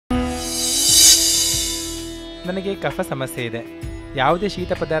ನನಗೆ ಕಫ ಸಮಸ್ಯೆ ಇದೆ. ಯಾವುದೇ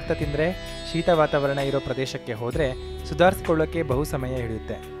ಶೀತ ಪದಾರ್ಥ ತಿಂದರೆ ಶೀತ ವಾತಾವರಣ ಇರೋ ಪ್ರದೇಶಕ್ಕೆ ಹೋದರೆ ಸುಧಾರಿಸಿಕೊಳ್ಳೋಕ್ಕೆ ಬಹು ಸಮಯ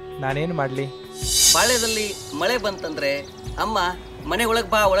ಹಿಡಿಯುತ್ತೆ. ನಾನೇನು ಮಾಡಲಿ? ಬಾಳ್ಯದಲ್ಲಿ ಮಳೆ ಬಂತಂದರೆ ಅಮ್ಮ ಮನೆ ಒಳಗೆ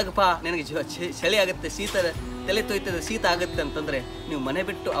ಬಾ ನಿನಗೆ ಚಳಿ ಆಗುತ್ತೆ, ಶೀತ ತಲೆ ತೊಯ್ತದೆ, ಶೀತ ಆಗುತ್ತೆ ಅಂತಂದರೆ ನೀವು ಮನೆ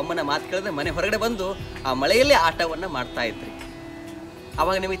ಬಿಟ್ಟು ಅಮ್ಮನ ಮಾತು ಕೇಳಿದ್ರೆ ಮನೆ ಹೊರಗಡೆ ಬಂದು ಆ ಮಳೆಯಲ್ಲೇ ಆಟವನ್ನು ಮಾಡ್ತಾ ಇದ್ರಿ.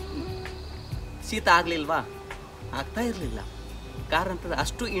 ಆವಾಗ ನಿಮಗೆ ಶೀತ ಆಗಲಿಲ್ವಾ? ಆಗ್ತಾ ಇರಲಿಲ್ಲ. ಕಾರಣ ಅಂತಂದ್ರೆ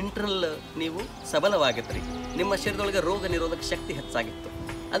ಅಷ್ಟು ಇಂಟರ್ನಲ್ ನೀವು ಸಬಲವಾಗಿದ್ರಿ. ನಿಮ್ಮ ಶರೀರದೊಳಗೆ ರೋಗ ನಿರೋಧಕ ಶಕ್ತಿ ಹೆಚ್ಚಾಗಿತ್ತು.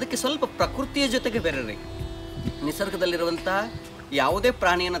 ಅದಕ್ಕೆ ಸ್ವಲ್ಪ ಪ್ರಕೃತಿಯ ಜೊತೆಗೆ ಬೆರೆರಿ. ನಿಸರ್ಗದಲ್ಲಿರುವಂಥ ಯಾವುದೇ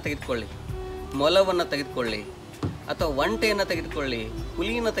ಪ್ರಾಣಿಯನ್ನು ತೆಗೆದುಕೊಳ್ಳಿ, ಮೊಲವನ್ನು ತೆಗೆದುಕೊಳ್ಳಿ, ಅಥವಾ ಒಂಟೆಯನ್ನು ತೆಗೆದುಕೊಳ್ಳಿ,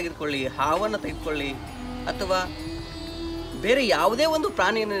 ಹುಲಿಯನ್ನು ತೆಗೆದುಕೊಳ್ಳಿ, ಹಾವನ್ನು ತೆಗೆದುಕೊಳ್ಳಿ, ಅಥವಾ ಬೇರೆ ಯಾವುದೇ ಒಂದು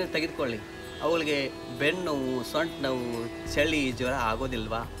ಪ್ರಾಣಿಯನ್ನು ತೆಗೆದುಕೊಳ್ಳಿ, ಅವುಗಳಿಗೆ ಬೆನ್ನು ನೋವು, ಸೊಂಟ ನೋವು, ಚಳಿ, ಜ್ವರ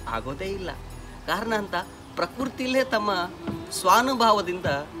ಆಗೋದಿಲ್ವಾ? ಆಗೋದೇ ಇಲ್ಲ. ಕಾರಣ ಅಂತ ಪ್ರಕೃತಿಯಲ್ಲೇ ತಮ್ಮ ಸ್ವಾನುಭಾವದಿಂದ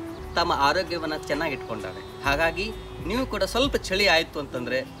ತಮ್ಮ ಆರೋಗ್ಯವನ್ನು ಚೆನ್ನಾಗಿಟ್ಕೊಂಡಾರೆ. ಹಾಗಾಗಿ ನೀವು ಕೂಡ ಸ್ವಲ್ಪ ಚಳಿ ಆಯಿತು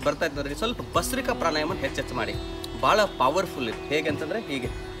ಅಂತಂದರೆ ಬರ್ತಾ ಇದ್ದವ್ರಿಗೆ ಸ್ವಲ್ಪ ಭಸ್ರಿಕಾ ಪ್ರಾಣಾಯಾಮವನ್ನು ಹೆಚ್ಚೆಚ್ಚು ಮಾಡಿ. ಭಾಳ ಪವರ್ಫುಲ್ ಇದೆ. ಹೇಗಂತಂದರೆ ಹೀಗೆ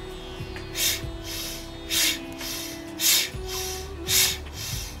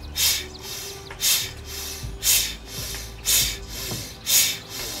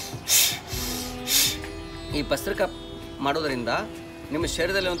ಈ ಭಸ್ರಿಕಾ ಮಾಡೋದರಿಂದ ನಿಮ್ಮ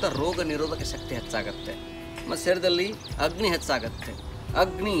ಶರೀರದಲ್ಲಿರುವಂಥ ರೋಗ ನಿರೋಧಕ ಶಕ್ತಿ ಹೆಚ್ಚಾಗುತ್ತೆ. ಮತ್ತು ಶರೀರದಲ್ಲಿ ಅಗ್ನಿ ಹೆಚ್ಚಾಗುತ್ತೆ.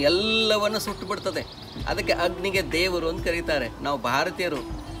 ಅಗ್ನಿ ಎಲ್ಲವನ್ನು ಸುಟ್ಟು ಬಿಡ್ತದೆ. ಅದಕ್ಕೆ ಅಗ್ನಿಗೆ ದೇವರು ಅಂತ ಕರೀತಾರೆ. ನಾವು ಭಾರತೀಯರು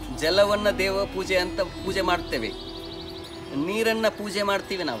ಜಲವನ್ನು ದೇವ ಪೂಜೆ ಅಂತ ಪೂಜೆ ಮಾಡ್ತೇವೆ, ನೀರನ್ನು ಪೂಜೆ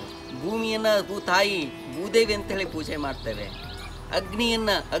ಮಾಡ್ತೀವಿ, ನಾವು ಭೂಮಿಯನ್ನು ತಾಯಿ ಭೂದೇವಿ ಅಂತ ಹೇಳಿ ಪೂಜೆ ಮಾಡ್ತೇವೆ,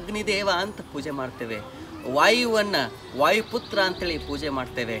 ಅಗ್ನಿಯನ್ನು ಅಗ್ನಿದೇವ ಅಂತ ಪೂಜೆ ಮಾಡ್ತೇವೆ, ವಾಯುವನ್ನು ವಾಯುಪುತ್ರ ಅಂಥೇಳಿ ಪೂಜೆ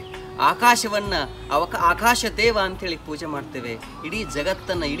ಮಾಡ್ತೇವೆ, ಆಕಾಶವನ್ನು ಆಕಾಶ ದೇವ ಅಂಥೇಳಿ ಪೂಜೆ ಮಾಡ್ತೇವೆ. ಇಡೀ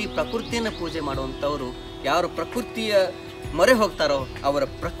ಜಗತ್ತನ್ನು, ಇಡೀ ಪ್ರಕೃತಿಯನ್ನು ಪೂಜೆ ಮಾಡುವಂಥವರು ಯಾರು ಪ್ರಕೃತಿಯ ಮೊರೆ ಹೋಗ್ತಾರೋ ಅವರ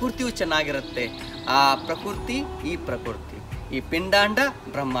ಪ್ರಕೃತಿಯು ಚೆನ್ನಾಗಿರುತ್ತೆ. ಆ ಪ್ರಕೃತಿ ಈ ಪ್ರಕೃತಿ, ಈ ಪಿಂಡಾಂಡ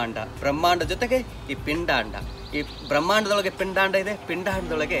ಬ್ರಹ್ಮಾಂಡ, ಬ್ರಹ್ಮಾಂಡ ಜೊತೆಗೆ ಈ ಪಿಂಡಾಂಡ, ಈ ಬ್ರಹ್ಮಾಂಡದೊಳಗೆ ಪಿಂಡಾಂಡ ಇದೆ,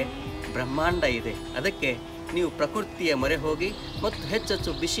 ಪಿಂಡಾಂಡದೊಳಗೆ ಬ್ರಹ್ಮಾಂಡ ಇದೆ. ಅದಕ್ಕೆ ನೀವು ಪ್ರಕೃತಿಯ ಮೊರೆ ಹೋಗಿ ಮತ್ತು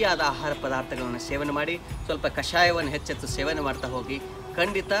ಹೆಚ್ಚೆಚ್ಚು ಬಿಸಿಯಾದ ಆಹಾರ ಪದಾರ್ಥಗಳನ್ನು ಸೇವನೆ ಮಾಡಿ, ಸ್ವಲ್ಪ ಕಷಾಯವನ್ನು ಹೆಚ್ಚೆಚ್ಚು ಸೇವನೆ ಮಾಡ್ತಾ ಹೋಗಿ.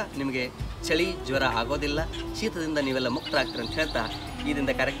 ಖಂಡಿತ ನಿಮಗೆ ಚಳಿ ಜ್ವರ ಆಗೋದಿಲ್ಲ. ಶೀತದಿಂದ ನೀವೆಲ್ಲ ಮುಕ್ತರಾಗ್ತೀರಿ ಅಂತ ಹೇಳ್ತಾ ಈ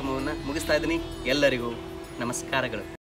ದಿನದ ಕಾರ್ಯಕ್ರಮವನ್ನು ಮುಗಿಸ್ತಾ ಇದ್ದೀನಿ. ಎಲ್ಲರಿಗೂ ನಮಸ್ಕಾರಗಳು.